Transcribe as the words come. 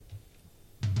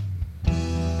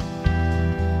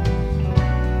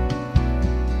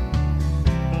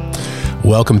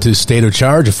Welcome to State of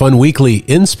Charge, a fun weekly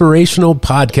inspirational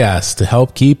podcast to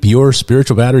help keep your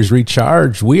spiritual batteries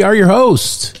recharged. We are your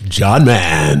hosts, John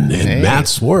Mann and Matt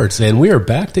Swartz, and we are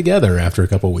back together after a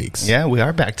couple weeks. Yeah, we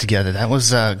are back together. That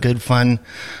was a good, fun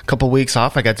couple weeks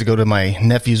off. I got to go to my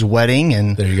nephew's wedding,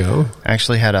 and there you go.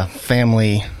 Actually had a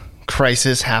family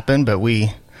crisis happen,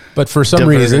 But for some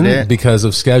reason, because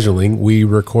of scheduling, we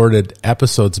recorded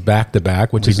episodes back to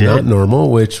back, which is not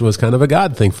normal, which was kind of a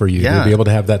God thing for you to be able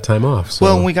to have that time off. So.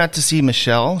 Well, we got to see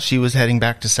Michelle. She was heading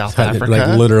back to South Africa.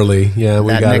 Like literally, yeah,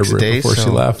 we got her before she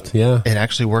left. Yeah, it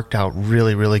actually worked out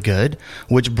really, really good,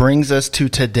 which brings us to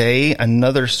today,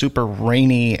 another super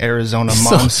rainy Arizona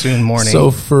monsoon morning.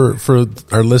 So for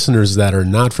our listeners that are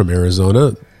not from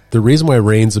Arizona, the reason why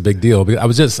rain's a big deal, I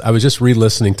was just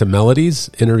re-listening to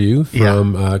Melody's interview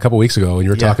from a couple weeks ago, and you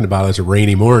were talking about it as a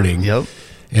rainy morning. Yep.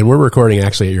 And we're recording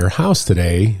actually at your house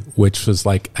today, which was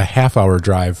like a half-hour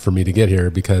drive for me to get here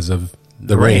because of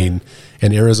the rain.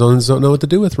 And Arizonans don't know what to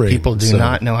do with rain. People do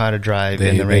not know how to drive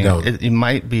in the rain. It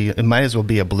might as well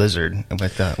be a blizzard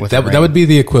with that. That would be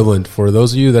the equivalent for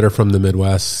those of you that are from the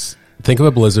Midwest. Think of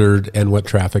a blizzard and what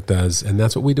traffic does, and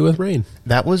that's what we do with rain.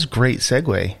 That was great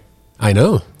segue. I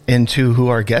know. Into who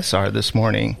our guests are this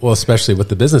morning. Well, especially with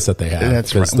the business that they have.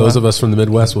 That's right. Those of us from the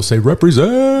Midwest will say,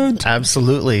 represent.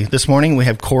 Absolutely. This morning we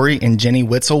have Corey and Jenny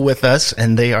Witzel with us,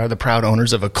 and they are the proud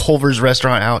owners of a Culver's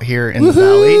restaurant out here in the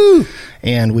Valley.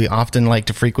 And we often like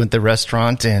to frequent the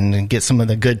restaurant and get some of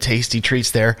the good, tasty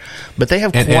treats there. But they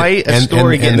have quite a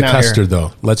story getting out here. And the custard,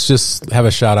 though. Let's just have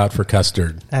a shout out for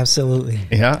custard. Absolutely.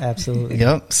 Yeah. Absolutely.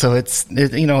 Yep. So it's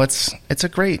a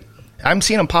great... I'm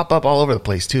seeing them pop up all over the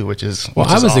place too, which is well.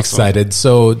 I was awesome. Excited.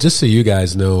 So just so you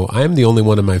guys know, I'm the only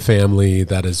one in my family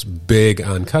that is big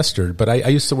on custard. But I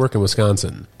used to work in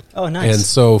Wisconsin. Oh, nice. And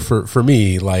so for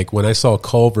me, like when I saw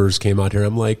Culver's came out here,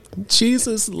 I'm like,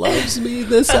 Jesus loves me.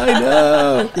 This I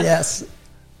know. Yes.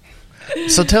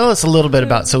 So tell us a little bit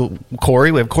about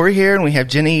Corey. We have Corey here, and we have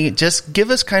Jenny. Just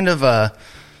give us kind of a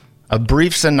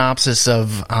brief synopsis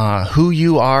of who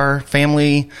you are,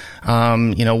 family.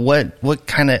 What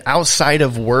kind of outside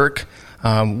of work.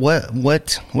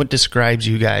 What describes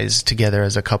you guys together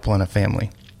as a couple and a family?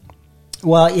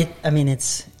 Well,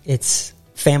 it's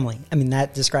family. I mean,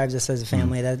 that describes us as a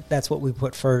family. That's what we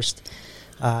put first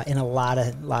in a lot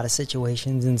of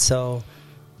situations. And so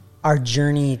our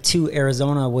journey to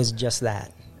Arizona was just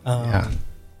that.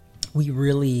 We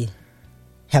really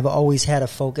have always had a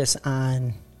focus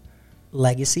on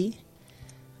legacy.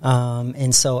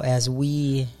 And so as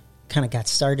we kind of got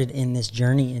started in this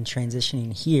journey and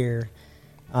transitioning here,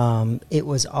 it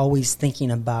was always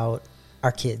thinking about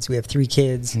our kids. We have 3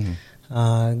 kids.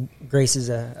 Grace is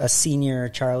a senior.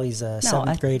 Charlie's a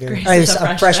 7th grader.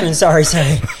 A freshman. Sorry.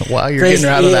 Wow, you're Grace, getting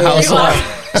her out of the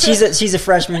house. She's a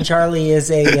freshman. Charlie is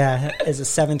a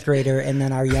 7th grader, and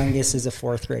then our youngest is a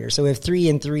 4th grader. So we have 3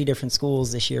 in 3 different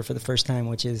schools this year for the first time,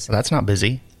 which is that's not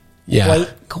busy. Yeah,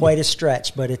 quite a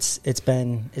stretch, but it's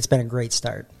been a great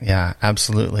start. Yeah,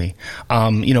 absolutely.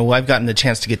 I've gotten the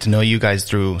chance to get to know you guys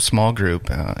through small group,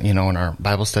 in our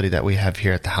Bible study that we have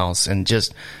here at the house, and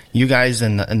just you guys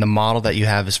and the model that you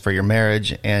have is for your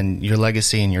marriage and your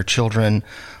legacy and your children.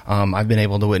 I've been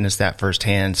able to witness that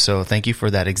firsthand, so thank you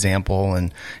for that example.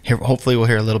 And hopefully we'll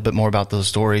hear a little bit more about those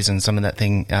stories and some of that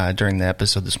thing during the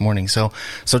episode this morning. So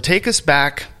take us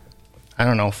back. I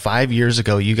don't know, 5 years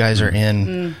ago, you guys are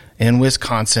in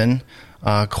Wisconsin.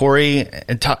 Corey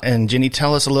and Jenny,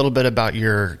 tell us a little bit about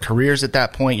your careers at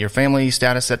that point, your family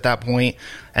status at that point,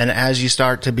 and as you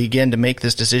start to begin to make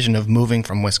this decision of moving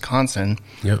from Wisconsin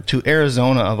to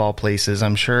Arizona, of all places,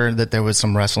 I'm sure that there was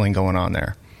some wrestling going on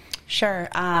there. Sure.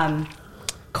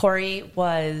 Corey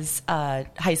was a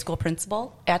high school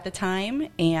principal at the time,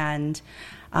 and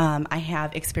I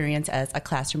have experience as a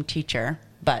classroom teacher,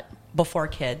 but before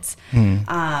kids.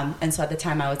 And so at the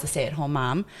time I was a stay-at-home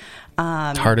mom.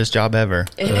 Hardest job ever.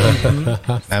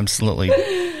 Absolutely.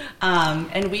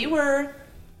 And we were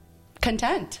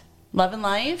content, loving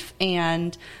life,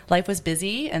 and life was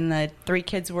busy, and the 3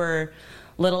 kids were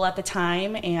little at the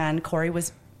time, and Corey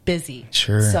was busy.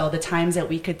 Sure. So the times that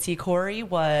we could see Corey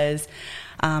was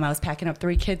I was packing up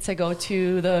 3 kids to go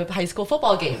to the high school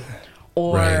football game,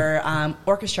 or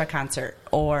orchestra concert,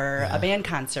 or a band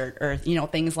concert, or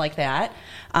things like that,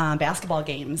 basketball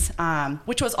games,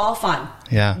 which was all fun.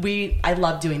 Yeah, I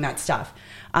love doing that stuff,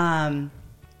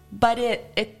 but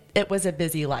it was a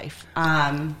busy life.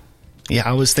 Yeah,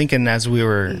 I was thinking as we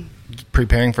were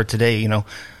preparing for today,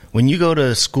 when you go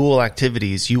to school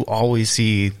activities, you always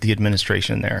see the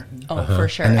administration there. Oh, for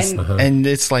sure. And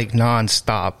it's like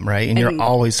nonstop, right? And you're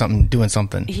always doing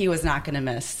something. He was not going to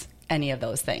miss any of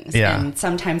those things. Yeah. And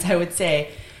sometimes I would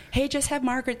say, hey, just have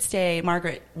Margaret stay.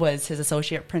 Margaret was his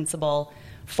associate principal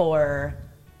for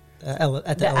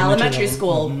at the elementary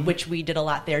school, which we did a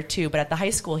lot there too. But at the high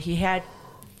school, he had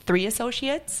 3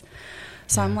 associates.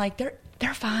 So I'm like,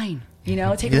 they're fine. You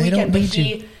know, take a weekend.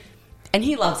 But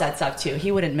he loves that stuff too.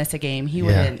 He wouldn't miss a game. He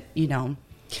wouldn't,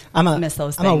 miss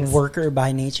those things. I'm a worker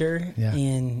by nature,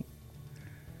 and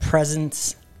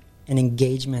presence and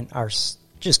engagement are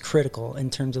just critical in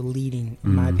terms of leading,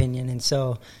 in my opinion. And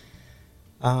so,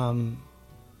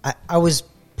 I was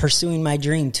pursuing my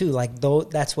dream too. Like,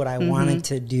 that's what I wanted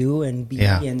to do and be.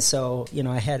 Yeah. And so,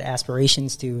 I had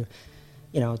aspirations to,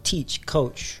 teach,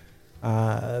 coach,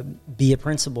 be a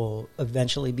principal,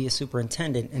 eventually be a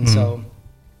superintendent. And so,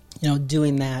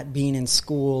 doing that, being in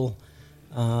school,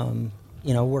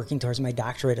 working towards my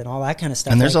doctorate and all that kind of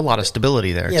stuff. And there's a lot of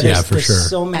stability there. Yeah, too. for there's sure.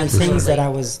 so many Absolutely. things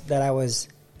that I was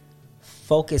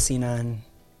focusing on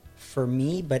for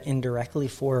me, but indirectly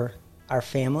for our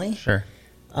family. Sure.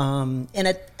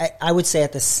 And I would say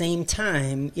at the same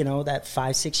time, that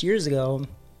 5-6 years ago,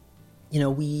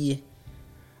 we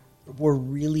were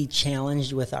really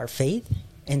challenged with our faith.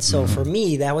 And so for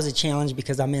me, that was a challenge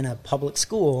because I'm in a public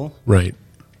school, Right.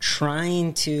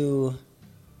 trying to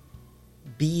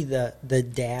be the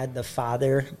dad, the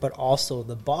father, but also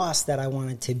the boss that I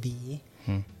wanted to be.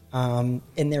 And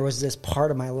there was this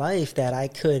part of my life that I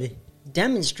could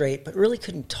demonstrate, but really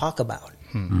couldn't talk about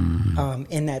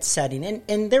in that setting.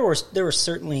 And there were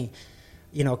certainly,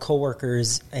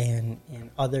 coworkers and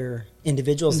other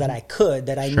individuals that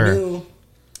I knew,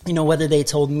 whether they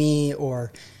told me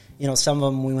or, some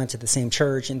of them, we went to the same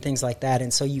church and things like that.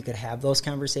 And so you could have those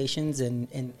conversations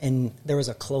and there was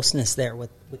a closeness there with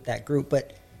that group,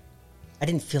 but I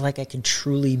didn't feel like I could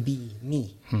truly be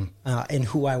me and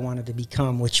who I wanted to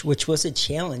become, which was a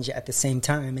challenge at the same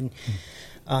time. And,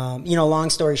 long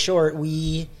story short,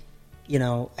 we,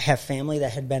 have family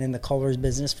that had been in the Culver's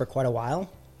business for quite a while.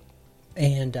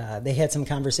 And they had some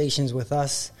conversations with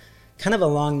us kind of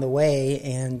along the way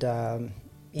and,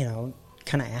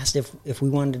 kind of asked if we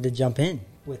wanted to jump in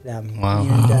with them.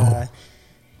 Wow.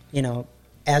 And,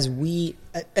 as we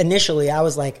initially, I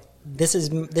was like, this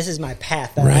is my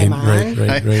path that I'm on.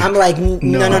 Right. I'm like,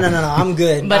 no, I'm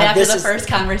good. But after the first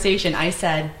conversation, I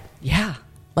said, yeah,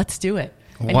 let's do it.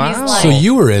 And Wow. he's like, So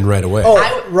you were in right away.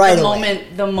 right the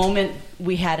away. moment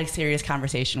we had a serious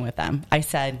conversation with them, I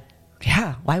said,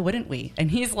 yeah, why wouldn't we? And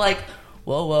he's like,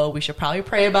 whoa, we should probably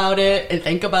pray about it and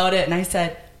think about it. And I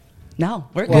said, no,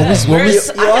 we're good.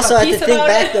 You also have to think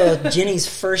back, though, Ginny's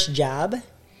first job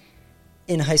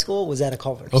in high school was at a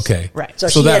Culver's. Okay. Right. So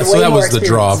So she had way that more was the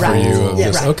draw for experience. you. Of Yeah,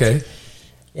 this. right. Okay.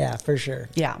 Yeah, for sure.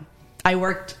 Yeah. I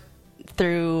worked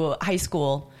through high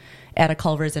school at a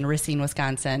Culver's in Racine,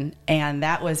 Wisconsin. And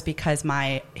that was because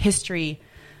my history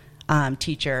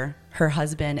teacher, her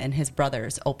husband and his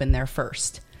brothers opened there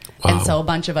first. Wow. And so a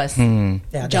bunch of us Yeah,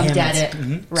 the jumped at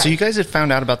Hammonds. it. Right. So you guys had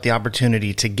found out about the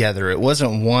opportunity together. It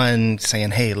wasn't one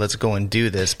saying, hey, let's go and do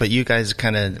this, but you guys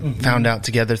kind of found out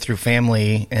together through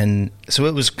family. And so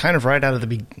it was kind of right out of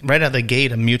the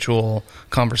gate, a mutual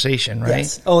conversation, right?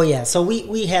 Yes. Oh, yeah. So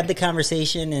we had the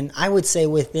conversation, and I would say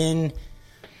within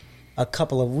a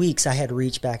couple of weeks, I had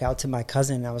reached back out to my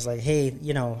cousin. And I was like, hey,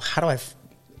 how do I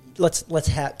let's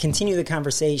continue the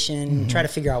conversation, try to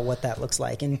figure out what that looks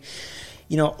like. And,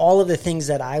 all of the things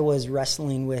that I was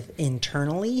wrestling with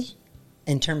internally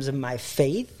in terms of my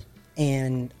faith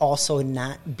and also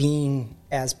not being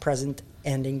as present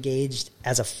and engaged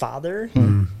as a father,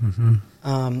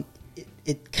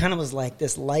 it kind of was like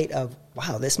this light of,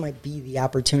 wow, this might be the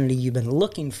opportunity you've been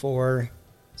looking for.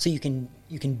 So you can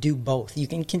do both. You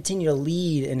can continue to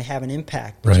lead and have an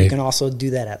impact, but you Right. can also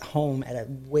do that at home at a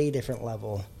way different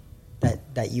level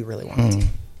that you really want to.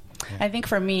 I think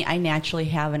for me, I naturally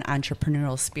have an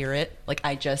entrepreneurial spirit. Like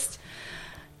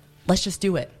let's just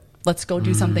do it. Let's go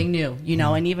do something new,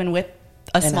 and even with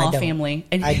a And small I don't. family.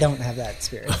 I don't have that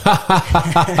spirit.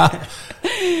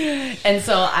 And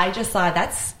so I just thought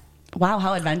wow,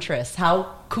 how adventurous,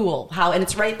 how cool, and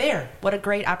it's right there. What a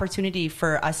great opportunity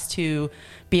for us to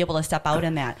be able to step out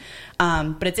in that.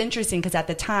 But it's interesting because at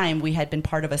the time we had been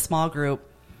part of a small group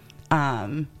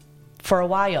for a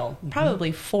while,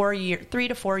 probably 3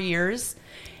 to 4 years.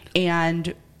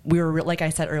 And we were, like I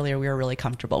said earlier, we were really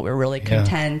comfortable. We were really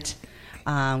content.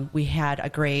 We had a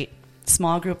great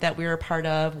small group that we were a part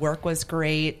of. Work was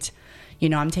great.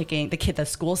 I'm taking the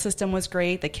school system was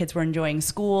great. The kids were enjoying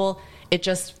school. It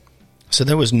just, So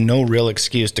there was no real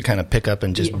excuse to kind of pick up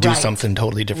and just do Right. something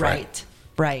totally different.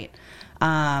 Right.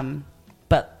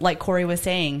 But like Corey was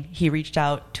saying, he reached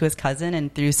out to his cousin,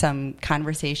 and through some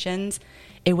conversations,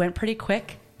 it went pretty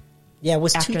quick. Yeah, it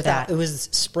was after that. It was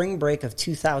spring break of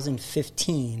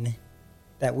 2015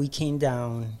 that we came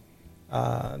down,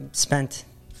 spent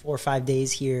 4 or 5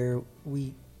 days here.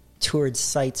 We toured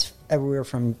sites everywhere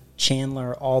from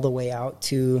Chandler all the way out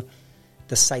to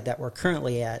the site that we're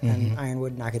currently at in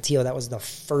Ironwood, Nakatillo. That was the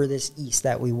furthest east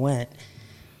that we went.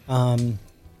 And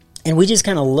we just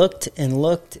kind of looked, and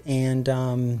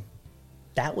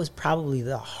that was probably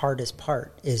the hardest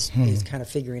part is kind of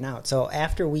figuring out. So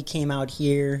after we came out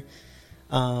here,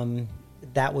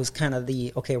 that was kind of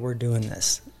okay, we're doing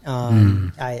this.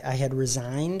 I had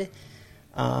resigned.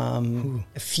 A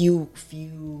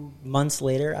few months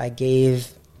later, I gave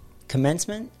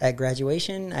commencement at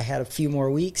graduation. I had a few more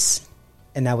weeks,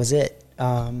 and that was it.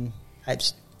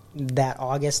 That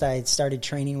August, I started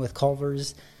training with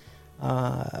Culver's.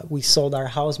 We sold our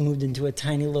house, moved into a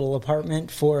tiny little apartment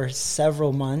for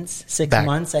several months, 6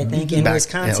 months, I think, in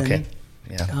Wisconsin.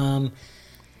 Yeah, okay.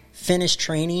 Finished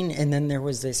training, and then there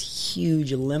was this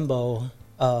huge limbo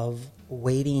of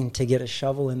waiting to get a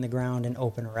shovel in the ground and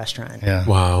open a restaurant. Yeah.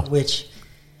 Wow. Which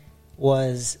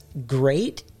was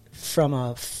great from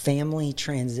a family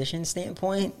transition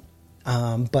standpoint,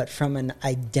 but from an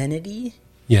identity,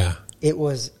 it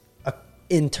was an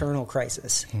internal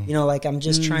crisis. Like I'm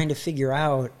just trying to figure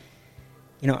out,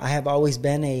 I have always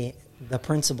been the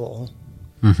principal.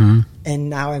 And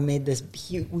now I made this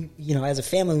huge, as a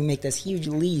family, we make this huge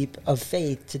leap of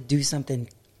faith to do something,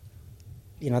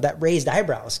 that raised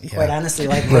eyebrows, quite honestly.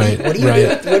 Like, what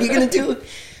are you going to do?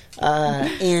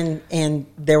 And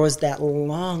there was that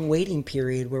long waiting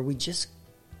period where we just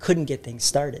couldn't get things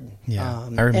started. Yeah,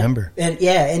 I remember.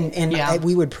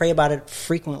 We would pray about it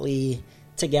frequently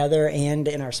together and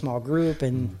in our small group.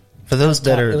 And for those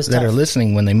that are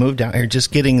listening, when they moved out here,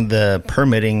 just getting the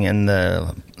permitting and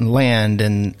the land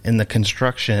and the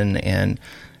construction, and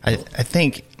I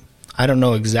think, I don't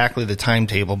know exactly the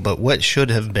timetable, but what should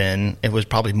have been, it was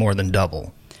probably more than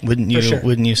double. Wouldn't you? Sure.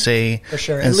 Wouldn't you say? For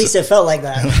sure. At least it felt like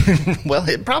that. Well,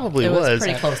 it probably was. It was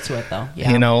pretty close to it, though.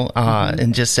 Yeah.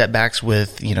 And just setbacks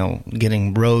with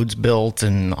getting roads built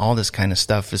and all this kind of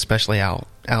stuff, especially out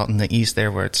in the east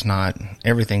there, where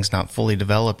everything's not fully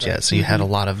developed yet. So you had a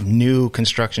lot of new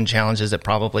construction challenges that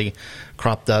probably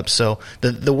cropped up. So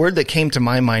the word that came to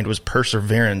my mind was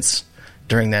perseverance.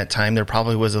 During that time, there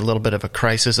probably was a little bit of a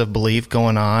crisis of belief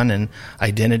going on and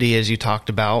identity, as you talked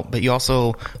about, but you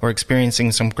also were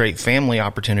experiencing some great family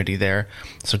opportunity there.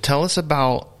 So tell us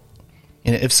about,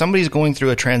 if somebody's going through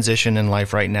a transition in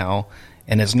life right now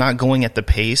and it's not going at the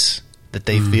pace that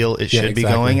they feel it should be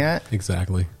going at.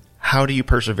 Exactly. How do you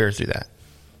persevere through that?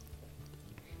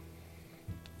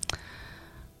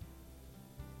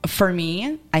 For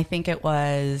me, I think it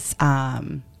was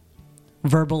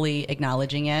verbally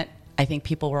acknowledging it. I think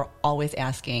people were always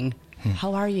asking,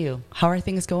 how are you? How are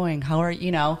things going? How are,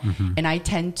 and I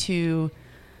tend to,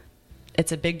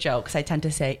 it's a big joke because I tend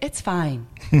to say, it's fine.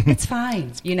 It's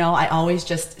fine. I always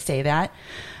just say that.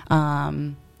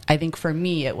 I think for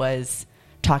me, it was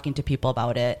talking to people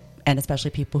about it, and especially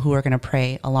people who are going to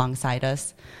pray alongside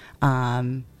us.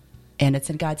 And it's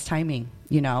in God's timing,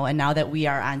 and now that we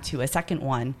are on to a second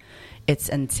one, it's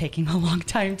taking a long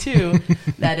time too,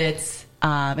 that it's,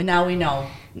 and now we know,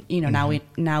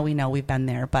 now we know we've been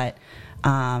there, but,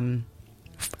 and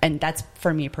that's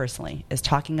for me personally, is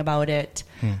talking about it,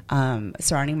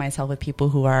 surrounding myself with people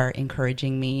who are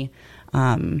encouraging me,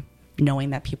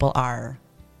 knowing that people are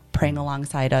praying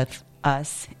alongside of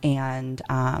us. And,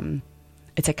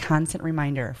 it's a constant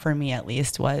reminder for me, at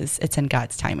least, was it's in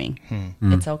God's timing.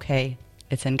 It's okay.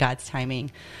 It's in God's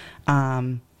timing.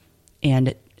 And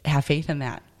have faith in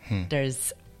that.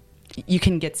 You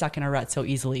can get stuck in a rut so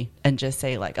easily and just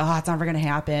say like, oh, it's never going to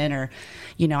happen. Or,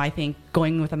 I think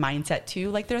going with a mindset too,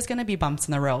 like there's going to be bumps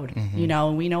in the road. We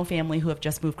know family who have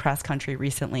just moved cross country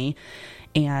recently.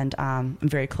 And I'm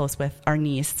very close with our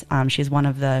niece. She's one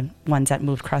of the ones that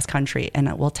moved cross country.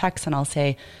 And we'll text and I'll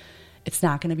say, it's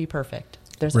not going to be perfect.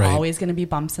 There's always going to be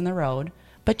bumps in the road.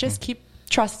 But just keep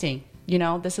trusting.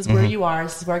 This is where you are.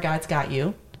 This is where God's got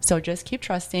you. So just keep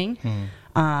trusting.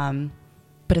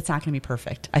 But it's not going to be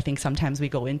perfect. I think sometimes we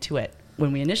go into it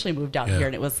when we initially moved out here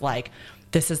and it was like,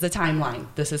 this is the timeline.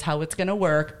 This is how it's going to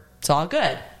work. It's all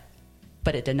good.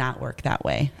 But it did not work that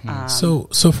way. So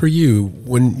for you,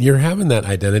 when you're having that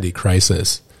identity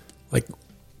crisis, like,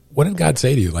 what did God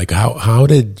say to you? Like, how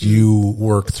did you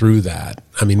work through that?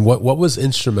 I mean, what was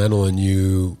instrumental in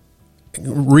you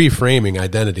reframing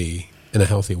identity in a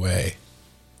healthy way?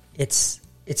 It's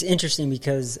interesting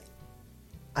because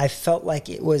I felt like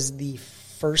it was the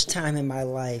first time in my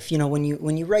life, when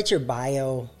you write your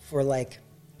bio for like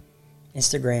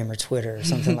Instagram or Twitter or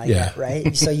something like that,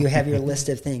 right? So you have your list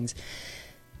of things.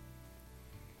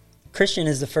 Christian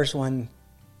is the first one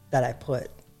that I put.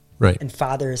 Right. And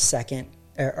father is second,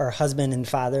 or husband and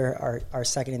father are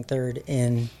second and third.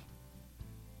 And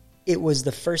it was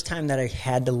the first time that I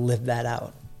had to live that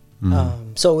out.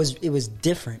 So it was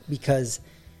different, because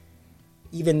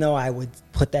even though I would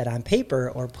put that on paper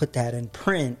or put that in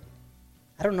print,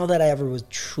 I don't know that I ever was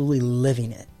truly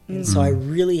living it. And so I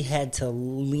really had to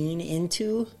lean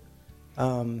into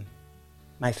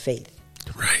my faith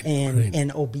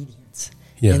and obedience.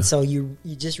 Yeah. And so you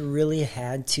just really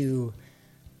had to,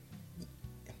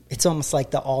 it's almost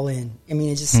like the all in. I mean,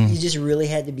 you just really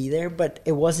had to be there, but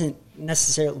it wasn't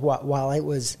necessarily, while it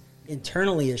was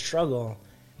internally a struggle,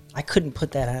 I couldn't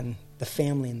put that on the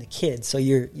family and the kids. So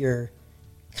you're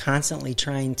constantly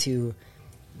trying to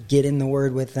get in the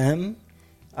Word with them,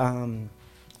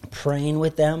 praying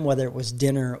with them, whether it was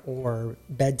dinner or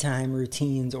bedtime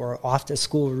routines or off to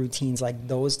school routines, like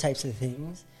those types of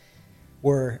things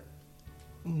were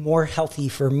more healthy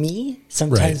for me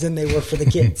sometimes than they were for the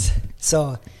kids.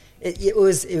 So it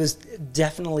was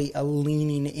definitely a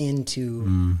leaning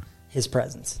into his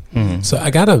presence. So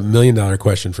I got $1 million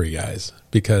question for you guys,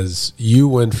 because you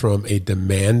went from a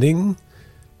demanding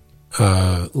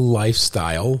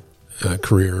lifestyle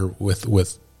career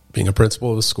with being a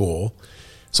principal of a school.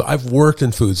 So I've worked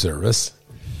in food service,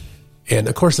 and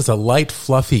of course it's a light,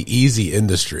 fluffy, easy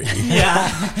industry. Yeah.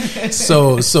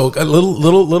 So a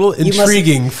little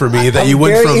intriguing for me that you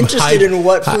went from. I'm very interested in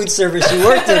what food service you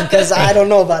worked in, because I don't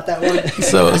know about that one.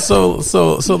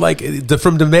 So like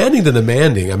from demanding to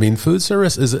demanding. I mean, food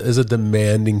service is a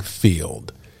demanding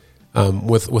field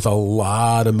with a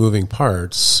lot of moving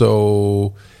parts.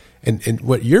 So. And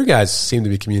what your guys seem to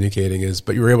be communicating is,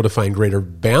 but you were able to find greater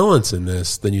balance in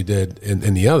this than you did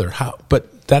in the other.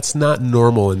 But that's not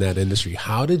normal in that industry.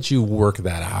 How did you work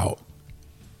that out?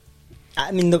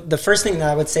 I mean, the first thing that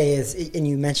I would say is, and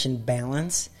you mentioned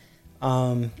balance.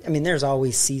 I mean, there's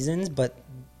always seasons, but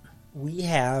we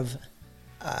have,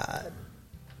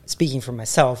 speaking for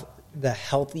myself, the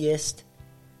healthiest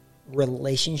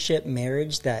relationship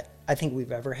marriage that I think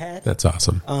we've ever had. That's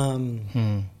awesome.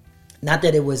 Not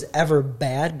that it was ever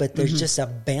bad, but there's just a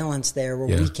balance there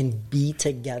where we can be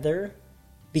together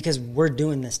because we're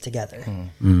doing this together.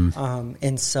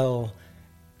 And so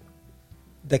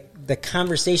the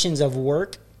conversations of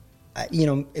work,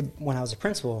 when I was a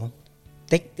principal,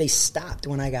 they stopped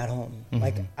when I got home.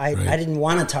 Like I didn't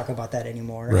want to talk about that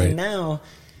anymore. Right. And now,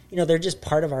 they're just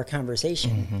part of our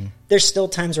conversation. There's still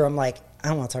times where I'm like, I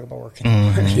don't want to talk about work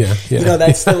anymore.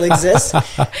 That still exists.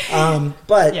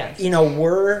 But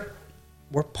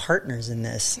we're partners in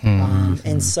this.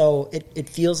 And so it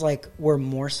feels like we're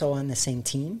more so on the same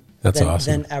team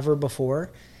than ever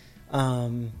before.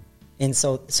 But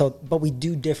we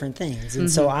do different things. And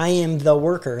so I am the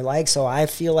worker, so I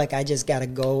feel like I just got to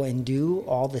go and do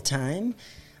all the time.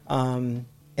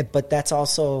 But that's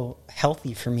also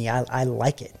healthy for me. I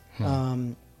like it.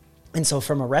 And so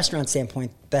from a restaurant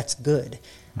standpoint, that's good.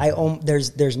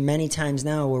 There's many times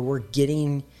now where we're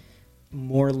getting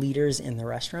more leaders in the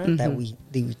restaurant that we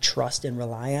trust and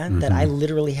rely on, that I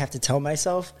literally have to tell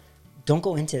myself, don't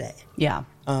go in today. Yeah.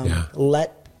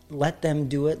 Let them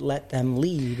do it. Let them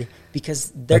lead,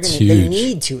 because they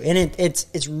need to. And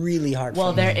it's really hard.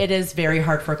 Well, it is very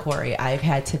hard for Corey. I've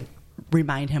had to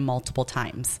remind him multiple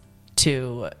times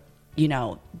to,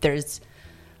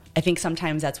 I think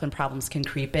sometimes that's when problems can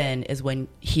creep in, is when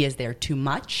he is there too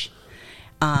much.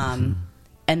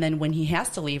 And then when he has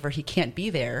to leave or he can't be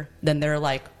there, then they're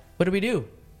like, what do we do?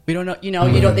 We don't know,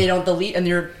 they don't delete, and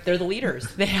they're the leaders.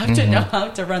 They have to know how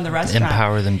to run the restaurant.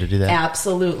 Empower them to do that.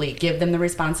 Absolutely. Give them the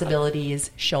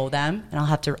responsibilities, show them.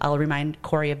 And I'll remind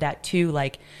Corey of that too.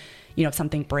 Like, if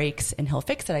something breaks and he'll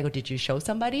fix it, I go, did you show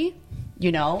somebody?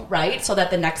 Right? So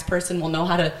that the next person will know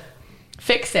how to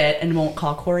fix it and won't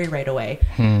call Corey right away.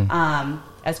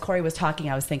 As Corey was talking,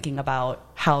 I was thinking about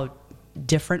how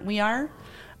different we are.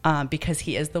 Because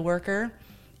he is the worker,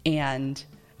 and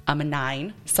I'm a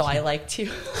 9, so I like to...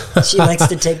 She likes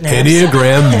to take naps.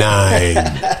 Enneagram 9.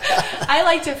 I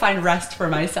like to find rest for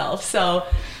myself. So,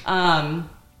 that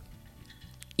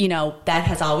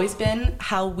has always been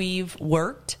how we've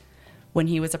worked. When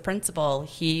he was a principal,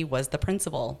 he was the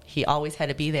principal. He always had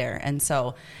to be there. And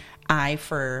so I,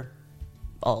 for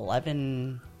 12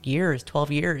 years,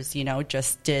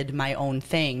 just did my own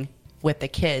thing with the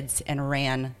kids and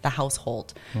ran the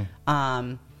household, and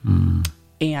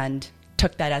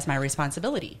took that as my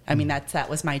responsibility. I mean, that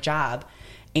was my job.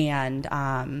 And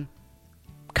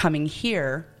coming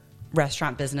here,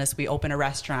 restaurant business, we open a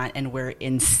restaurant and we're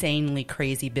insanely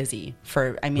crazy busy.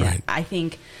 I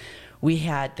think we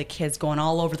had the kids going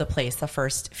all over the place the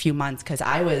first few months because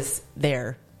I was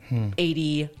there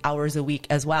 80 hours a week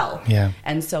as well. Yeah.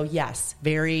 And so, yes,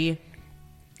 very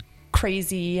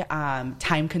crazy,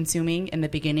 time consuming in the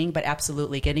beginning, but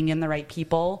absolutely getting in the right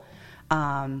people,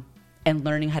 and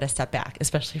learning how to step back,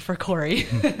 especially for Corey.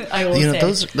 I will say.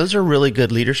 Those are really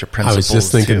good leadership principles. I was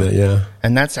just thinking too. that, yeah.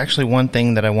 And that's actually one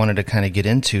thing that I wanted to kind of get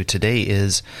into today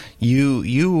is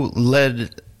you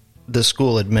led the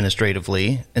school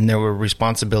administratively, and there were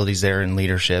responsibilities there in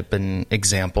leadership and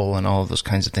example and all of those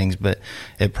kinds of things, but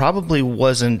it probably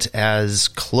wasn't as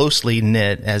closely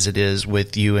knit as it is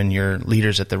with you and your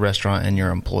leaders at the restaurant and your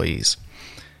employees.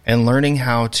 And learning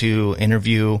how to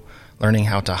interview, learning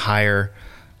how to hire,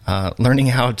 learning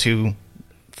how to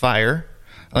fire,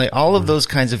 like all of those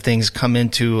kinds of things come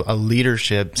into a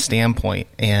leadership standpoint.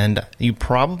 And you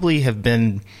probably have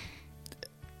been,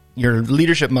 your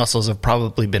leadership muscles have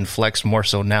probably been flexed more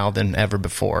so now than ever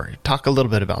before. Talk a little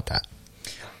bit about that.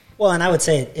 Well, and I would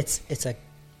say it's a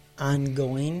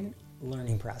ongoing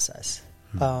learning process.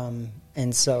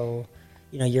 And so,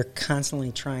 you're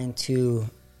constantly trying to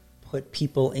put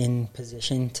people in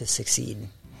position to succeed.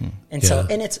 And so,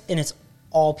 and it's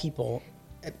all people,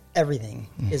 everything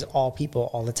is all people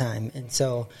all the time. And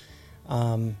so,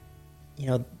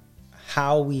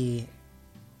 how we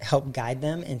help guide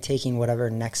them in taking whatever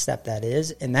next step that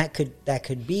is. And that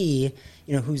could be,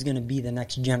 who's going to be the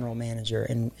next general manager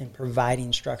and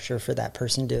providing structure for that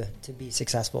person to be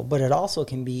successful. But it also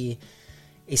can be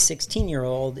a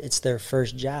 16-year-old, it's their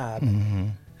first job.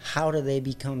 How do they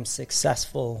become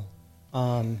successful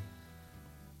in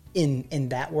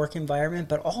that work environment,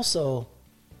 but also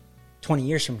 20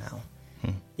 years from now?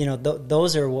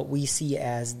 Those are what we see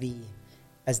as the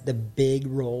big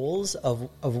roles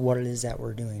of what it is that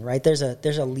we're doing, right? There's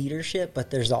a leadership, but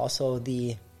there's also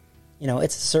the,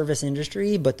 it's a service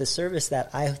industry, but the service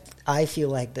that I feel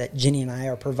like that Ginny and I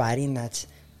are providing that's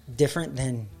different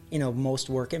than, most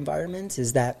work environments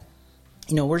is that,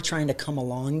 we're trying to come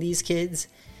along these kids,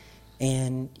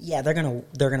 and yeah, they're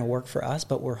gonna work for us,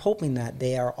 but we're hoping that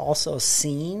they are also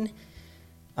seen,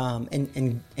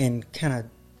 and kind of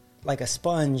like a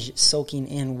sponge soaking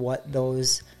in what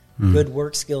those good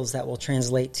work skills that will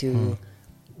translate to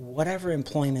whatever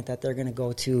employment that they're going to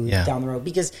go to down the road.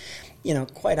 Because,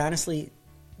 quite honestly,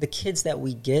 the kids that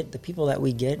we get, the people that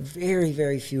we get, very,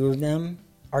 very few of them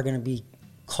are going to be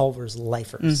Culver's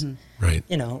lifers. Right.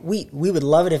 We would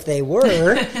love it if they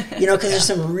were, because there's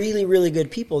some really, really good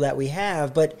people that we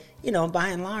have. But, by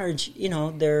and large,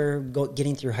 they're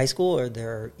getting through high school, or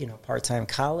they're, part-time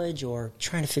college, or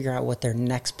trying to figure out what their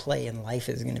next play in life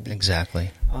is going to be. Exactly.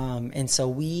 And so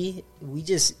we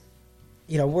just,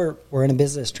 we're in a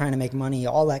business trying to make money,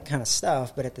 all that kind of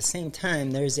stuff. But at the same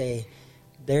time, there's a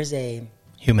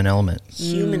human element.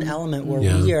 Where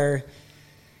we are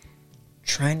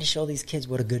trying to show these kids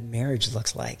what a good marriage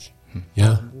looks like.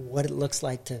 What it looks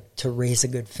like to raise a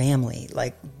good family.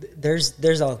 Like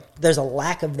there's a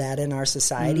lack of that in our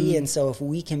society, and so if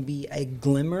we can be a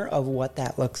glimmer of what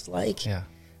that looks like,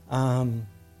 in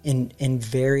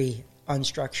very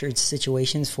unstructured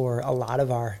situations for a lot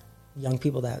of our young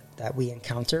people that we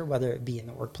encounter, whether it be in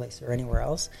the workplace or anywhere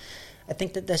else, I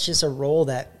think that's just a role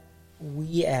that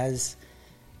we as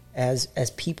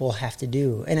people have to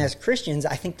do. And as Christians,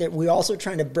 I think that we're also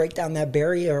trying to break down that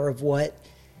barrier of what,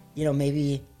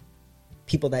 maybe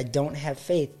people that don't have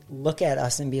faith look at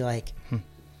us and be like,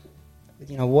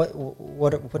 what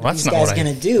are these guys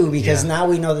going to do? Because now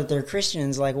we know that they're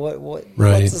Christians. Like,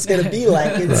 what's this going to be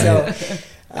like? And so,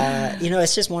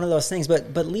 it's just one of those things.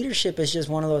 But leadership is just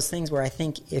one of those things where I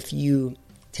think if you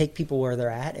take people where they're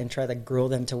at and try to grow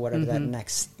them to whatever that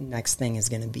next thing is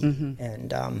going to be,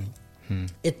 and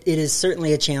it is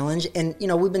certainly a challenge. And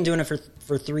we've been doing it for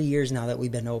 3 years now that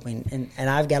we've been open, and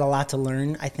I've got a lot to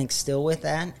learn, I think, still with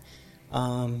that,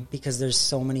 because there's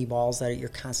so many balls that you're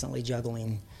constantly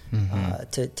juggling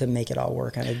to make it all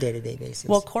work on a day-to-day basis.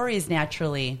 Well, Corey's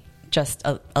naturally just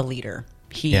a leader.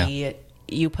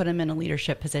 You put him in a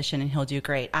leadership position and he'll do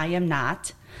great. I am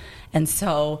not, and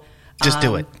so just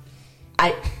do it.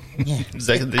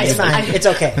 It's fine. It's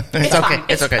okay.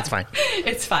 It's fine.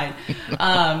 It's fine.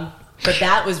 But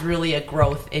that was really a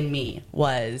growth in me,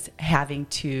 was having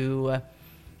to,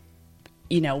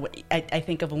 I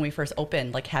think of when we first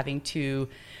opened, like having to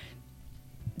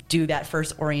do that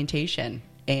first orientation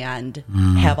and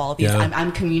have all these,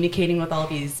 I'm communicating with all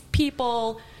these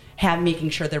people,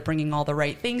 making sure they're bringing all the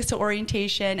right things to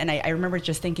orientation. And I remember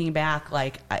just thinking back,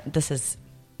 like, this is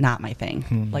not my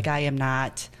thing. Like, I'm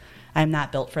not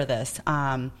built for this.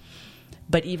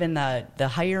 But even the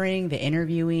hiring, the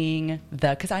interviewing,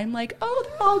 because I'm like, oh,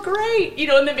 they're all great.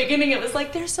 In the beginning it was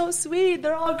like, they're so sweet.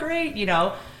 They're all great,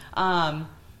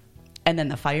 And And then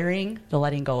the firing, the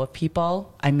letting go of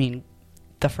people. I mean,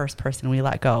 the first person we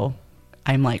let go,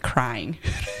 I'm like crying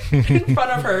in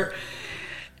front of her.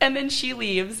 And then she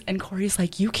leaves, and Corey's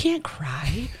like, "You can't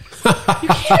cry. You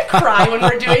can't cry when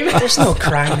we're doing this." There's no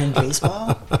crying in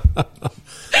baseball.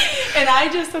 And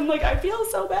I'm like, I feel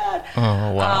so bad.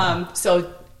 Oh, wow.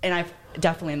 And I've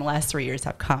definitely in the last 3 years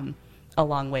have come a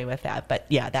long way with that. But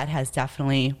yeah, that has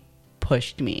definitely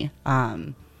pushed me.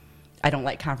 I don't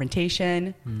like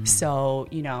confrontation. So,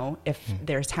 if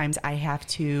there's times I have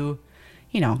to,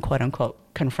 quote unquote,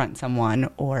 confront someone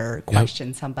or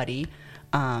question somebody,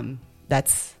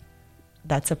 that's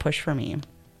a push for me.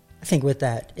 I think with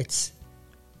that, it's,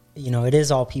 it is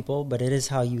all people, but it is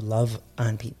how you love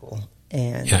on people.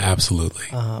 And yeah, absolutely.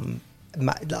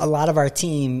 A lot of our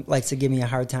team likes to give me a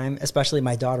hard time, especially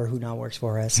my daughter who now works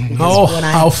for us.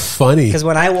 How funny. Because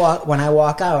when I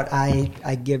walk out,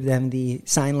 I give them the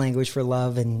sign language for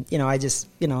love, and I just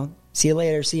see you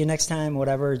later, see you next time,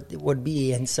 whatever it would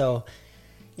be. And so,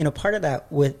 part of that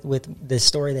with the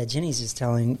story that Jenny's just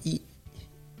telling,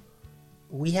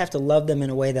 we have to love them in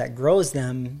a way that grows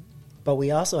them, but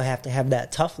we also have to have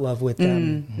that tough love with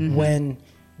them when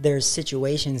there's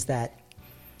situations that,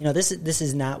 this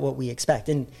is not what we expect.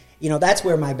 And, that's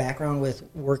where my background with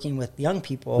working with young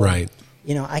people, right.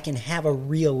 I can have a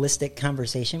realistic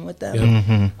conversation with them.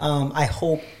 Yep. I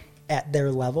hope at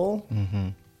their level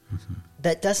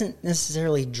that doesn't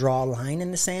necessarily draw a line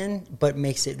in the sand, but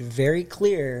makes it very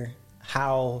clear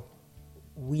how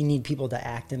we need people to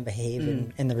act and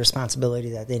behave and the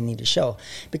responsibility that they need to show.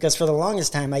 Because for the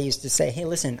longest time, I used to say, hey,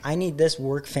 listen, I need this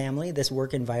work family, this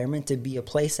work environment to be a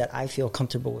place that I feel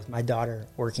comfortable with my daughter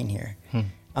working here.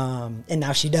 And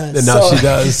now she does. And now she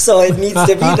does. So it needs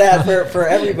to be that for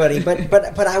everybody.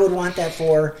 But I would want that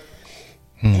for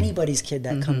anybody's kid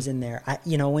that comes in there.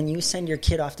 When you send your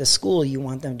kid off to school, you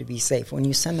want them to be safe. When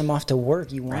you send them off to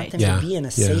work, you want them to be in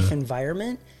a safe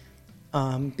environment.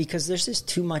 Because there's just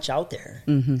too much out there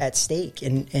at stake.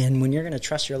 And when you're going to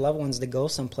trust your loved ones to go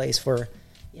someplace for,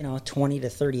 20 to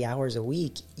 30 hours a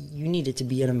week, you need it to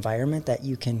be an environment that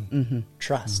you can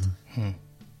trust.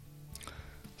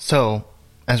 So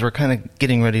as we're kind of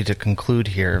getting ready to conclude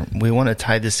here, we want to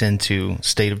tie this into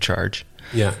state of charge.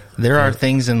 Yeah. There are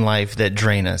things in life that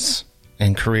drain us,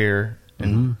 and career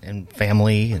and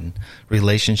family and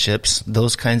relationships.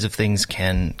 Those kinds of things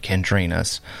can drain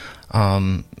us.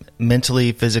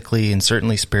 Mentally, physically, and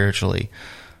certainly spiritually.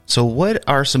 So what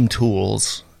are some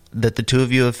tools that the two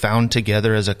of you have found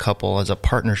together as a couple, as a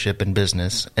partnership in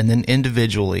business, and then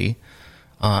individually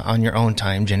on your own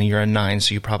time? Jenny, you're a 9,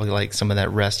 so you probably like some of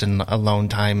that rest and alone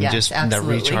time, yes, just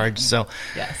absolutely. that recharge. So,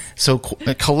 yes. So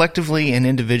collectively and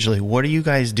individually, what are you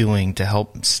guys doing to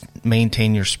help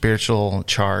maintain your spiritual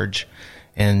charge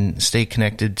and stay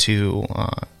connected to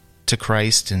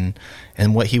Christ and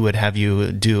what he would have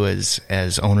you do as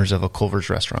owners of a Culver's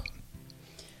restaurant?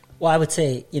 Well, I would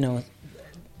say,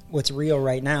 what's real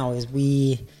right now is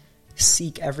we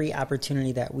seek every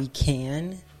opportunity that we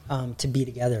can to be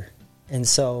together. And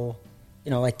so,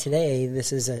 like today,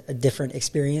 this is a different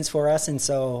experience for us. And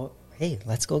so, hey,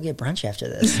 let's go get brunch after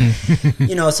this.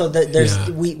 So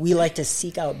we like to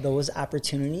seek out those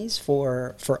opportunities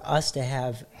for us to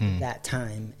have that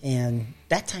time. And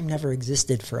that time never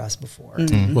existed for us before.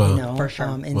 Wow. For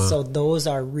sure. So those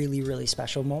are really, really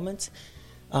special moments.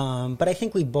 But I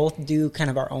think we both do kind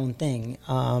of our own thing.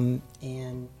 I'm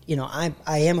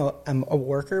a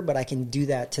worker, but I can do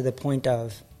that to the point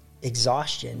of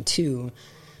exhaustion too.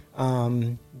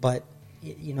 But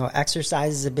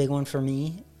exercise is a big one for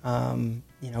me.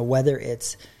 Whether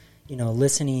it's,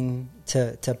 listening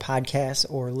to podcasts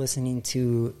or listening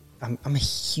to, I'm a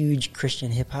huge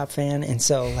Christian hip hop fan. And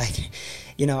so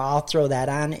I'll throw that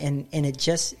on and it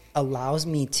just allows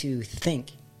me to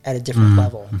think at a different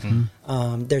level.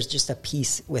 There's just a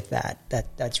peace with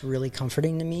that's really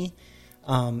comforting to me.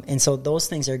 And so those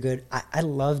things are good. I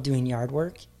love doing yard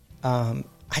work.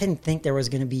 I didn't think there was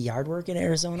going to be yard work in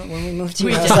Arizona when we moved here.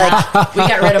 We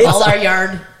got rid of all our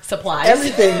yard supplies.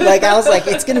 Everything. I was like,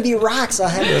 it's going to be rocks. I'll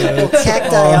have a couple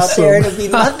cacti out there and it'll be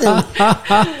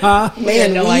nothing.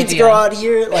 Man, weeds grow out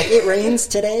here. It rains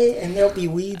today and there'll be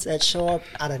weeds that show up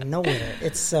out of nowhere.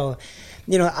 It's so,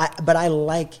 but I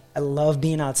love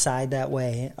being outside that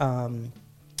way. And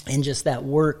just that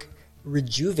work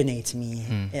rejuvenates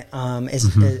me.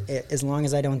 As long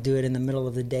as I don't do it in the middle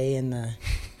of the day in the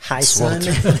high sun,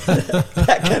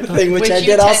 that kind of thing, which I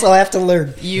did also have to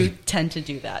learn. You tend to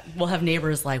do that. We'll have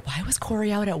neighbors like, why was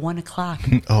Corey out at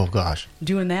 1:00? Oh gosh,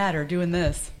 doing that or doing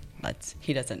this?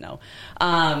 He doesn't know.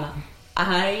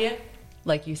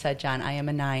 Like you said, John, I am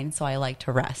a 9, so I like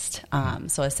to rest.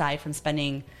 So aside from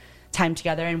spending time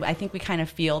together. And I think we kind of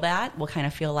feel that. We'll kind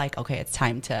of feel like, okay, it's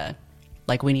time to,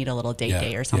 like, we need a little date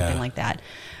day or something like that.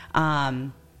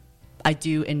 I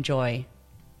do enjoy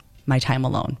my time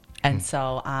alone. And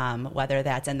so whether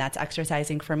that's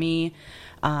exercising for me,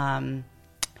 doing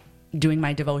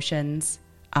my devotions,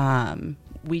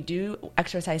 we do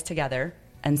exercise together.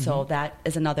 And so that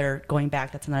is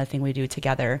that's another thing we do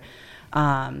together.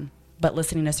 But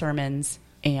listening to sermons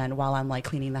and while I'm like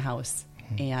cleaning the house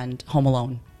and home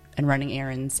alone and running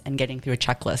errands and getting through a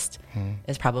checklist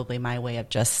is probably my way of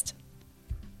just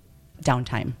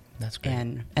downtime. That's great.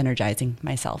 And energizing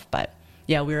myself. But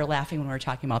yeah, we were laughing when we were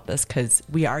talking about this because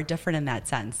we are different in that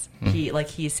sense.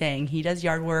 He's saying he does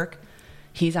yard work,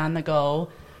 he's on the go,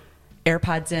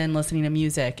 AirPods in, listening to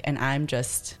music, and I'm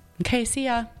just, okay, see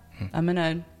ya. I'm going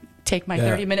to take my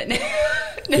 30-minute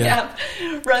nap,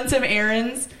 run some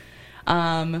errands,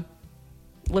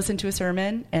 listen to a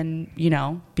sermon, and,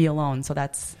 be alone. So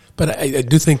that's... But I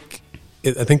do think,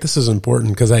 I think this is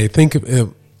important because I think,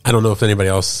 I don't know if anybody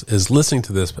else is listening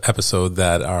to this episode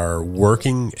that are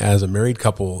working as a married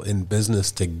couple in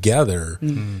business together.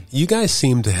 You guys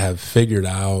seem to have figured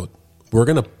out, we're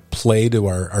going to play to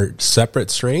our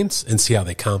separate strengths and see how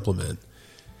they complement.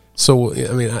 So,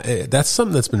 I mean, that's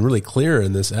something that's been really clear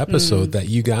in this episode, that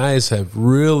you guys have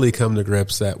really come to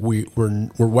grips that we're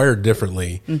wired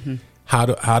differently.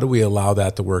 How do we allow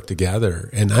that to work together?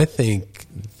 And I think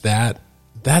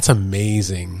that's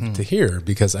amazing to hear,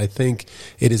 because I think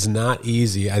it is not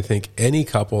easy. I think any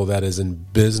couple that is in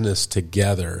business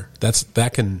together,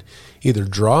 that can either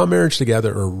draw a marriage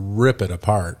together or rip it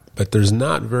apart, but there's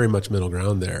not very much middle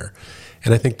ground there.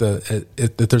 And I think that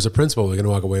there's a principle we're going to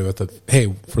walk away with of,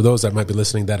 hey, for those that might be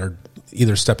listening that are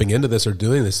either stepping into this or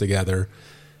doing this together,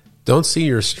 don't see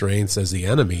your strengths as the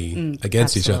enemy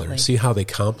against each other. See how they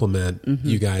complement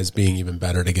you guys being even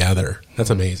better together. That's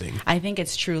amazing. I think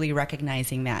it's truly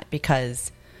recognizing that,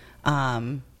 because I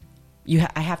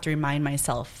have to remind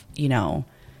myself,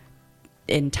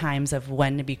 in times of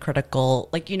when to be critical,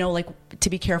 like to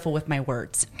be careful with my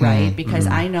words, right? Because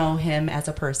I know him as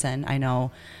a person. I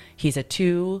know he's a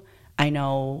 2. I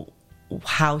know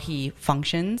how he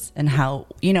functions and how,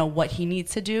 what he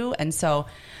needs to do. And so,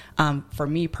 for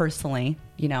me personally,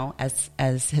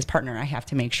 as his partner, I have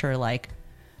to make sure, like,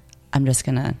 I'm just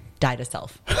going to die to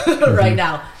self right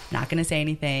now. Not going to say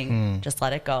anything. Just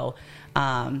let it go.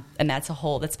 And that's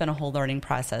been a whole learning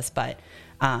process, but,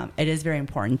 it is very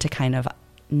important to kind of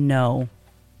know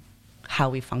how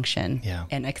we function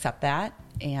and accept that.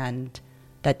 And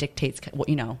that dictates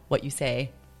what you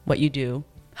say, what you do,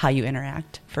 how you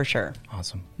interact, for sure.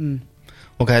 Awesome.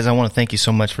 Well, guys, I want to thank you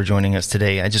so much for joining us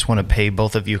today. I just want to pay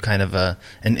both of you kind of an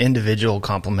individual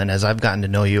compliment as I've gotten to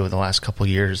know you over the last couple of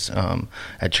years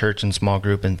at church and small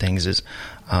group and things.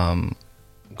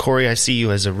 Corey, I see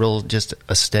you as just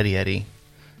a steady Eddie.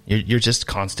 You're just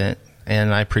constant,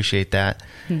 and I appreciate that.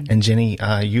 And Jenny,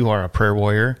 you are a prayer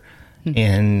warrior.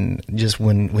 And just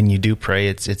when you do pray,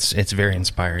 it's very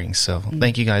inspiring. So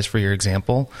thank you guys for your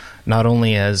example, not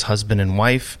only as husband and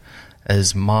wife,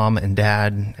 as mom and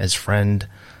dad, as friend,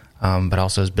 but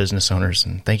also as business owners.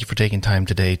 And thank you for taking time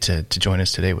today to join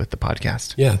us today with the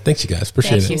podcast. Yeah, thanks you guys.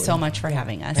 Appreciate it. Thank you so much for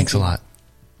having us. Thanks a lot.